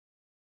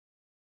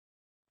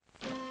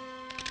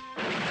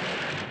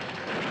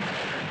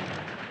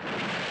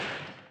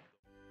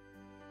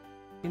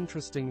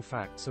interesting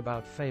facts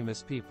about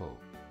famous people.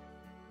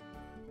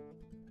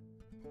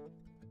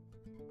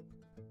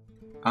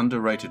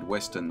 Underrated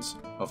westerns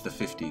of the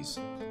 50s.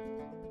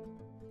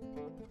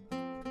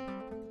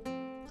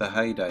 The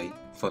heyday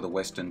for the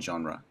western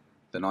genre,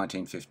 the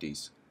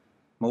 1950s.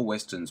 More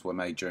westerns were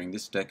made during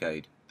this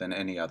decade than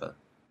any other.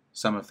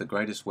 Some of the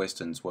greatest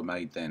westerns were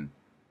made then.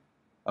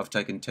 I've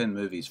taken 10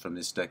 movies from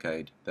this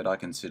decade that I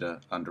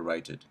consider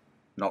underrated,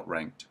 not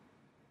ranked.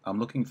 I'm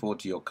looking forward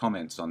to your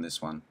comments on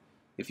this one.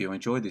 If you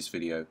enjoyed this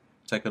video,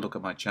 take a look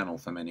at my channel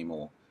for many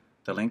more.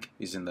 The link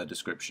is in the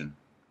description.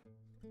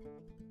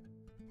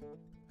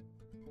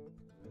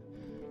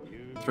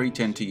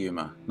 3:10 to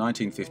Yuma,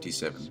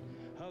 1957.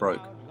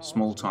 Broke,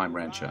 small-time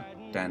rancher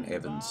Dan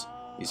Evans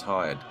is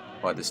hired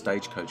by the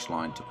Stagecoach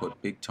Line to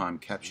put big-time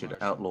captured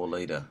outlaw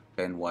leader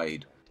Ben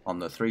Wade on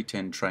the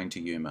 3:10 train to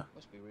Yuma,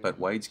 but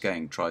Wade's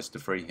gang tries to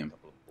free him.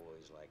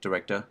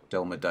 Director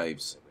Delmer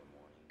Daves.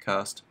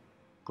 Cast: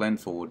 Glenn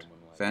Ford,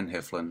 Van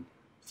Heflin,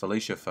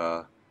 Felicia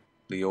Farr,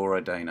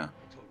 Leora Dana.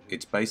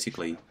 It's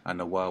basically a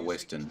noir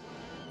western,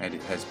 and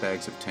it has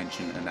bags of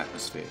tension and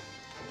atmosphere,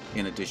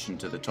 in addition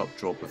to the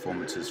top-draw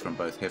performances from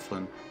both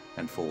Heflin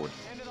and Ford.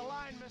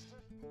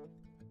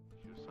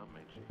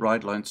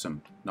 Ride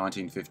Lonesome,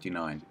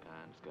 1959.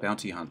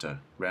 Bounty hunter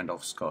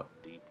Randolph Scott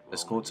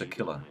escorts a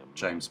killer,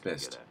 James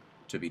Best,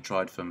 to be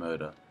tried for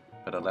murder,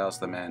 but allows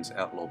the man's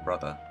outlaw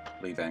brother,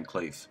 Lee Van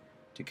Cleef,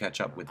 to catch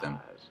up with them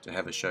to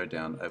have a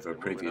showdown over a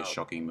previous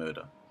shocking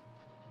murder.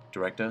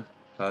 Director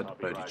Bud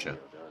Bowditcher.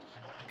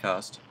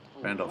 Cast: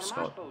 Randolph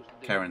Scott,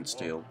 Karen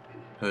Steele,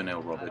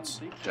 Pernell Roberts,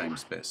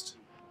 James Best.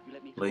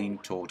 Lean,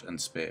 taut and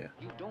spare.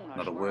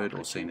 Not a word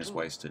or scene is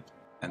wasted,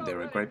 and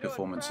there are great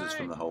performances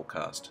from the whole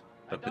cast,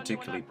 but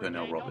particularly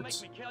Pernell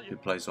Roberts, who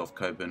plays off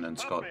Coburn and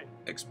Scott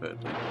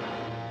expertly.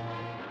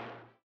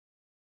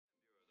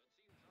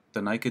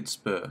 The Naked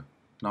Spur,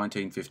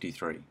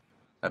 1953.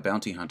 A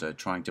bounty hunter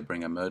trying to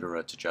bring a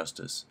murderer to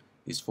justice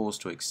is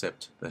forced to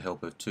accept the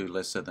help of two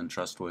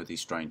lesser-than-trustworthy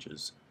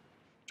strangers.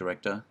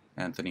 Director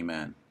Anthony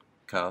Mann.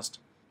 Cast: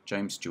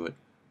 James Stewart,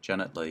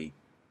 Janet Leigh,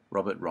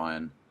 Robert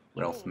Ryan,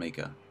 Ralph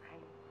Meeker.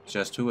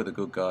 Just who are the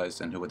good guys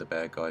and who are the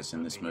bad guys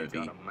in this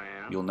movie,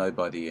 you'll know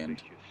by the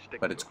end,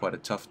 but it's quite a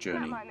tough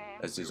journey,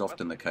 as is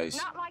often the case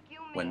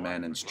when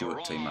Mann and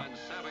Stewart team up.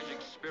 Savage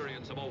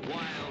experience of a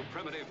wild,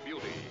 primitive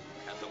beauty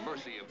at the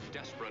mercy of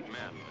desperate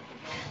men.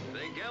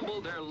 They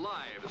gambled their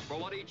lives for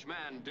what each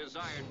man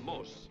desired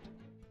most.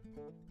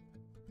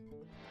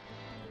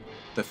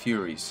 The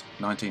Furies,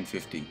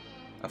 1950.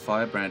 A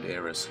firebrand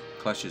heiress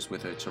clashes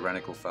with her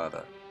tyrannical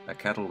father, a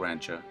cattle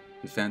rancher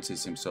who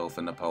fancies himself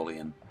a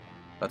Napoleon,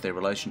 but their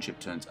relationship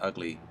turns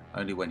ugly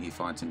only when he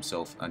finds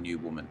himself a new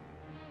woman.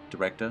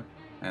 Director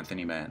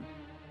Anthony Mann.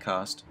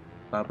 Cast: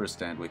 Barbara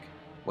Stanwyck,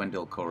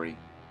 Wendell Corey,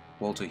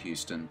 Walter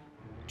Houston,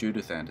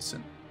 Judith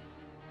Anderson.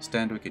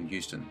 Stanwyck and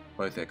Houston,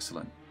 both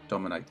excellent,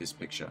 dominate this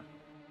picture,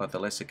 but the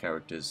lesser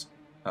characters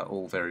are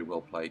all very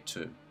well played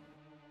too.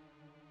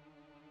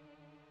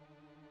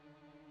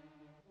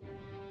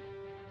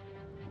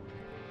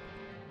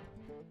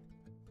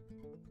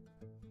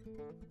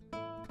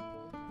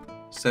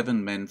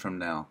 Seven Men from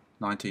Now,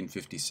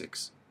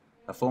 1956.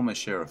 A former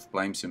sheriff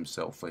blames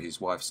himself for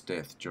his wife's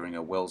death during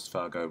a Wells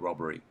Fargo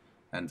robbery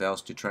and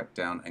vows to track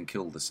down and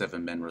kill the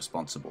 7 men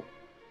responsible.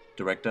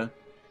 Director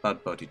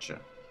Bud Bowditcher.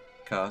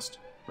 Cast: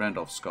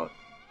 Randolph Scott,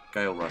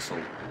 Gail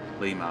Russell,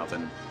 Lee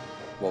Marvin,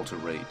 Walter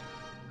Reed.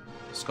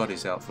 Scott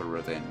is out for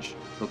revenge,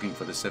 looking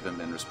for the 7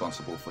 men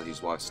responsible for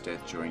his wife's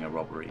death during a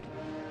robbery.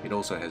 It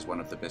also has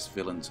one of the best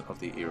villains of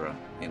the era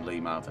in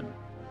Lee Marvin,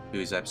 who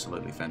is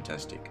absolutely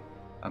fantastic.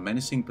 A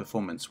menacing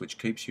performance which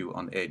keeps you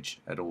on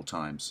edge at all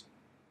times.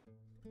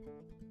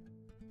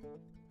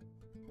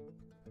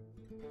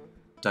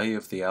 Day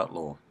of the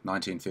Outlaw,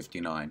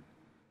 1959.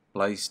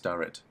 Blaze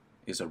Starrett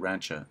is a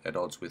rancher at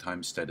odds with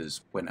homesteaders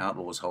when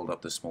outlaws hold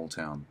up the small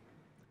town.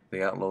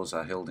 The outlaws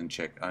are held in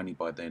check only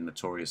by their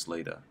notorious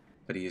leader,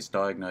 but he is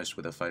diagnosed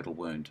with a fatal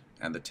wound,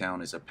 and the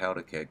town is a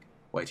powder keg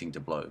waiting to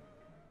blow.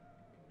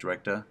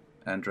 Director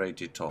Andre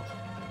Dutoit.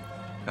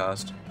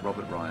 Cast: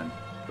 Robert Ryan,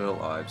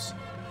 Burl Ives,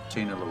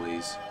 Tina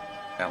Louise,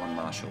 Alan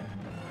Marshall.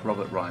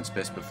 Robert Ryan's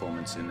best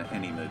performance in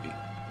any movie.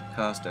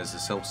 Cast as a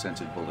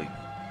self-centered bully,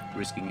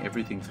 risking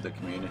everything for the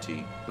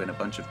community when a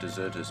bunch of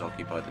deserters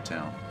occupy the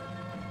town.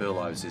 Burl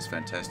Ives is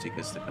fantastic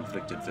as the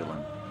conflicted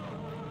villain.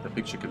 The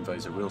picture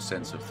conveys a real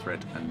sense of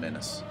threat and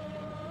menace.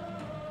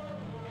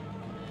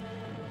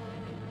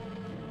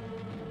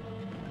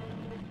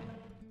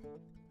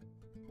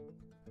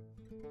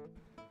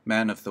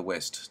 Man of the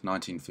West,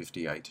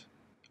 1958.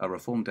 A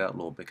reformed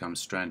outlaw becomes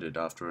stranded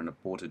after an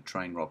aborted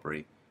train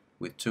robbery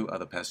with 2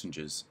 other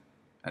passengers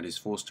and is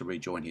forced to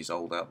rejoin his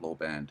old outlaw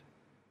band.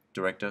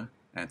 Director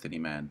Anthony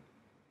Mann.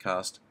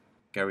 Cast: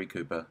 Gary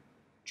Cooper,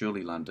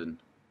 Julie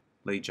London,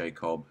 Lee J.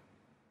 Cobb,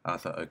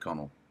 Arthur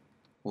O'Connell.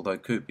 Although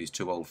Coop is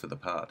too old for the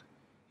part,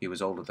 he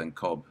was older than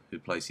Cobb, who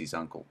plays his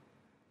uncle.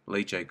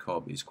 Lee J.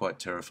 Cobb is quite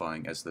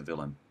terrifying as the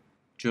villain.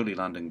 Julie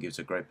London gives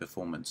a great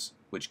performance,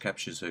 which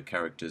captures her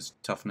character's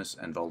toughness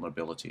and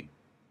vulnerability.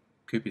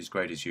 Coop is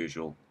great as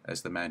usual,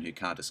 as the man who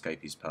can't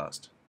escape his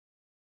past.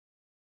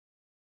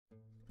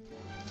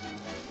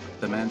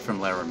 The Man from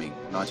Laramie,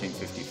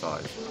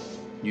 1955.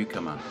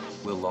 Newcomer,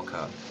 Will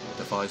Lockhart,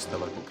 defies the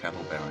local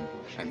cattle baron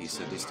and his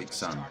sadistic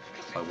son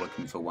by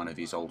working for one of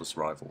his oldest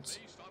rivals.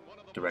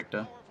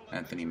 Director,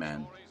 Anthony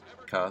Mann.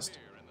 Cast,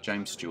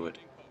 James Stewart,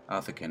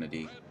 Arthur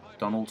Kennedy,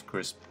 Donald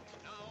Crisp,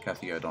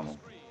 Kathy O'Donnell.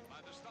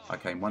 I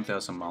came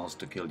 1,000 miles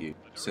to kill you,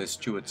 says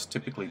Stewart's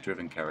typically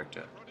driven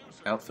character,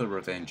 out for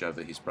revenge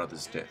over his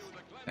brother's death,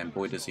 and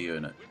boy does he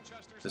earn it.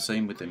 The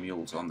scene with the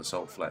mules on the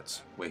salt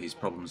flats, where his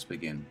problems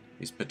begin,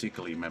 is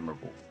particularly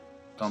memorable.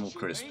 Donald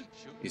Crisp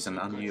is an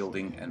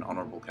unyielding and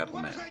honourable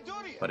cattleman,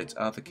 but it's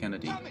Arthur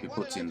Kennedy who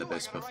puts in the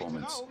best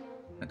performance,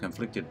 a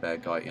conflicted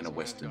bad guy in a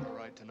western.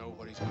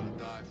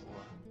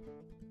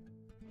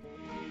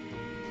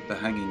 The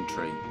Hanging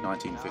Tree,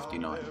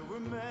 1959.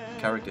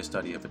 Character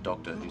study of a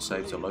doctor who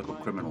saves a local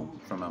criminal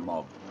from a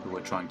mob who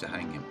are trying to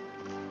hang him,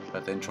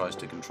 but then tries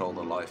to control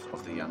the life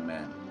of the young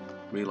man,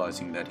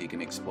 realising that he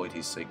can exploit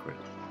his secret.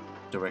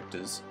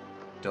 Directors,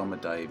 Delmer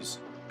Daves,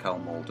 Carl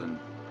Malden,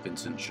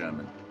 Vincent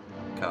Sherman.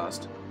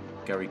 Cast,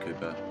 Gary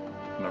Cooper,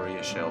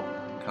 Maria Schell,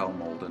 Carl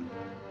Malden,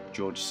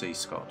 George C.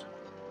 Scott.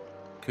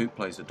 Coop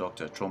plays a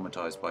doctor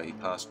traumatised by his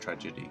past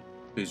tragedy,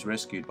 who's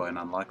rescued by an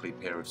unlikely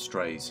pair of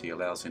strays he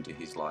allows into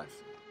his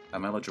life. A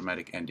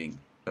melodramatic ending,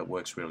 but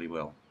works really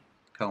well.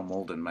 Carl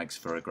Malden makes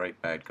for a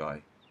great bad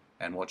guy,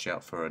 and watch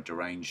out for a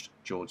deranged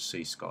George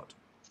C. Scott.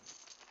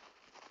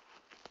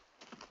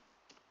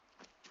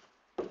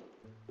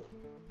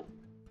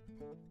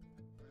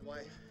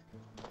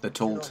 The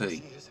Tall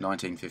T,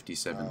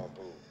 1957.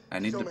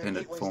 An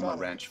independent former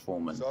ranch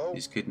foreman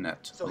is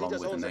kidnapped along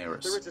with an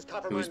heiress,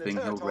 who is being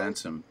held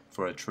ransom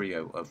for a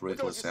trio of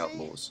ruthless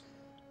outlaws.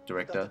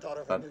 Director,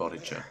 Bud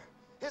Botticher.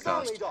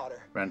 Cast,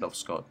 Randolph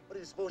Scott,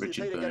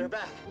 Richard Byrne,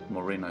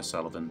 Maureen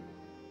O'Sullivan,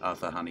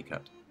 Arthur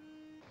Honeycutt.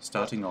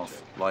 Starting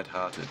off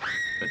light-hearted,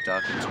 but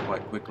darkens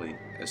quite quickly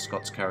as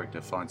Scott's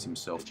character finds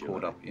himself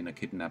caught up in a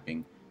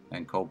kidnapping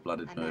and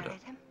cold-blooded murder.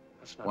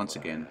 Once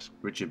again,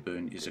 Richard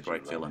Byrne is a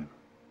great villain.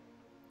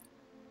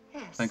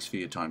 Thanks for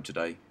your time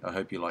today. I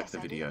hope you liked the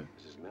video.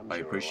 I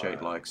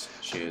appreciate likes,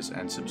 shares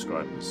and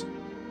subscribers.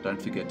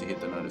 Don't forget to hit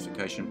the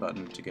notification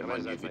button to get my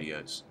new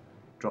videos.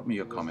 Drop me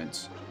your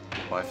comments.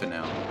 Bye for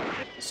now.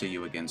 See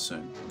you again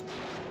soon.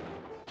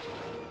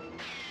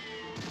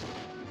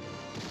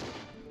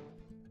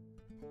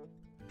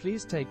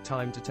 Please take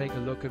time to take a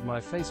look at my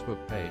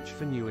Facebook page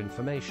for new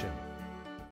information.